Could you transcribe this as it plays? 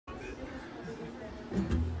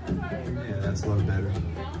Yeah, that's a little better.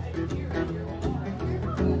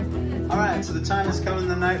 All right, so the time has come in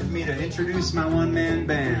the night for me to introduce my one-man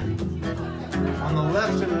band. On the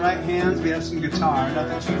left and right hands, we have some guitar,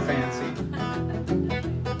 nothing too fancy.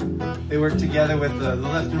 They work together with the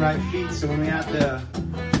left and right feet, so when we have the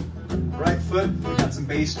right foot, we got some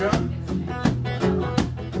bass drum.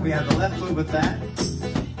 We have the left foot with that.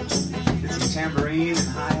 Get some tambourine and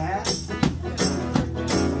hi-hat.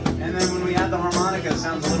 And then when we add the harmonica, it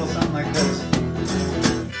sounds a little something like this.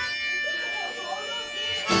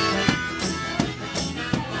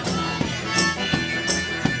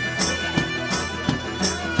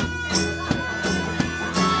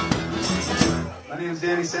 My name's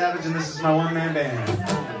Danny Savage, and this is my one-man band.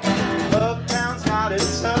 Uptown's got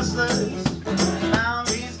its hustlers.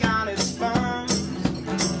 Boundary's got its bums.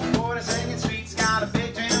 42nd Street's got a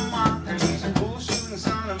big jam walker. He's a bull shooting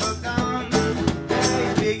son of a gun. Yeah,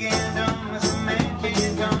 he's big and dumb as a man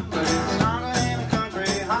can't jump, but it's stronger than a country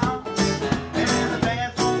house. And the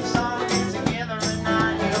band folks all get together at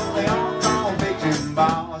night. You know they all call Big Jim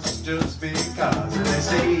boss just because. And they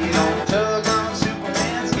say you don't tug on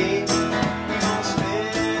Superman's gate. You don't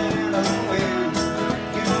spit in the wind.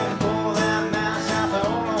 You don't pull that mask out the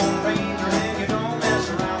old Lone Ranger, and you don't mess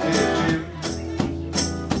around with Jim.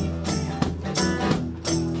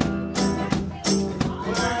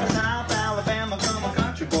 Well, I'm a South Alabama, come a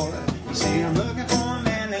country boy. You see, I'm looking for a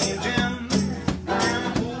man named Jim. I am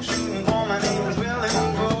a bull shooting boy, my name is Willie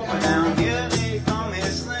Monroe, but down here they call me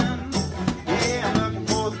Slim. Yeah, I'm looking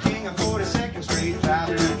for the king of 42nd Street,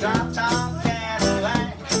 driving a drop-top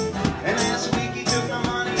Cadillac. And last week he took my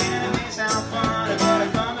money, and it may sound funny, but I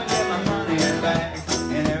come and get my money back.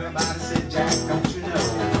 And everybody said, Jack, don't you know?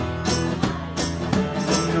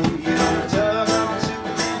 You don't tug on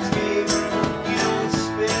Superman's cape. You don't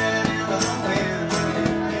spit in the wind.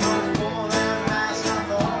 You don't pull that mask off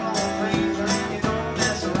the old Lone Ranger, and you don't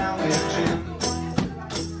mess around with Jim.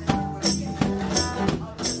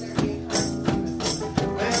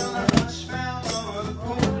 Well, the rush fell over the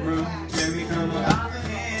courtroom. Jimmy come hopping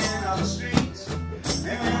in off the streets.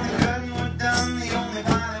 And when the curtain was done, the only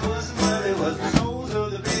body wasn't bloody was the soles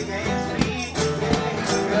of the big hand's feet. Yeah, he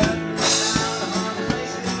was cutting down 100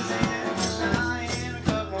 places, and he was trying a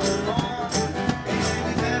couple more. And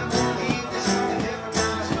you better believe this is a different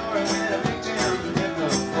kind of story when a Big Jim hit the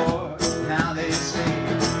floor. Now they say,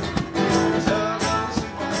 you don't tug on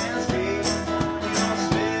Superman's cape. You don't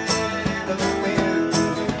spit in the wind.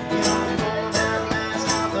 You don't pull that mask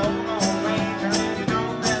off the old Lone Ranger, and you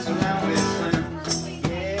don't mess around with Slim.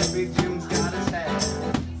 Yeah, Big Jim's got his hat.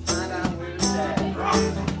 Find out where it's at.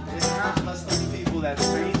 It's not bustling people that's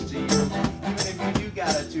strange to you. Even if you do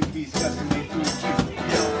got a two-piece custom-made food cute. You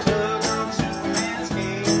don't tug on Superman's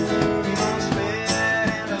cape. You don't spit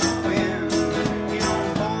in the wind. You don't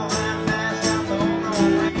pull that mask off the old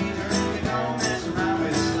Lone Ranger, and you don't mess around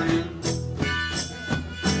with Slim.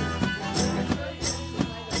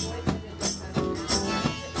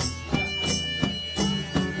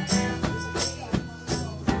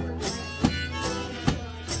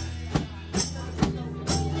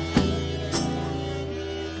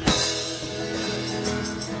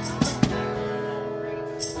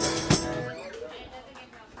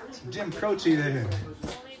 Some Jim Croce there.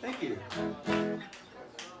 Thank you.